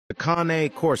The cane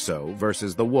corso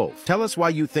versus the wolf. Tell us why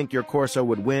you think your corso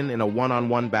would win in a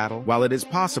one-on-one battle. While it is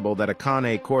possible that a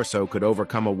cane corso could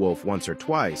overcome a wolf once or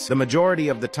twice, the majority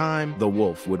of the time, the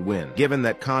wolf would win. Given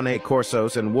that cane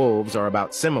corsos and wolves are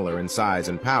about similar in size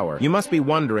and power, you must be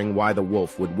wondering why the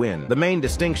wolf would win. The main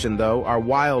distinction, though, are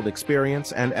wild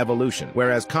experience and evolution.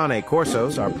 Whereas cane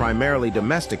corsos are primarily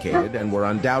domesticated and were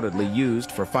undoubtedly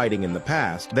used for fighting in the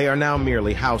past, they are now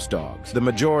merely house dogs. The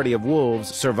majority of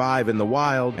wolves survive in the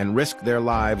wild and risk their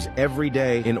lives every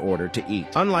day in order to eat.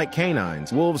 Unlike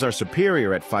canines, wolves are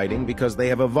superior at fighting because they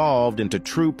have evolved into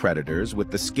true predators with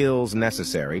the skills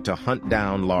necessary to hunt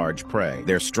down large prey.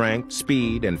 Their strength,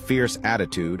 speed, and fierce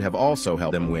attitude have also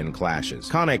helped them win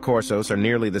clashes. Cane corsos are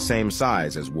nearly the same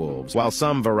size as wolves, while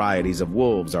some varieties of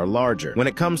wolves are larger. When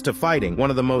it comes to fighting,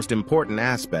 one of the most important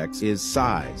aspects is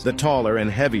size. The taller and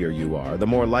heavier you are, the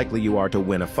more likely you are to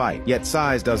win a fight. Yet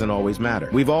size doesn't always matter.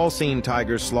 We've all seen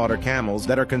tigers slaughter camels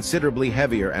that are considerably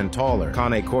heavier and taller.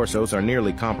 Cane corsos are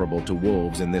nearly comparable to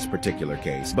wolves in this particular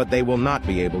case, but they will not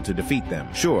be able to defeat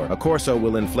them. Sure, a corso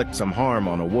will inflict some harm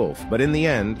on a wolf, but in the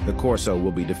end, the corso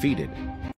will be defeated.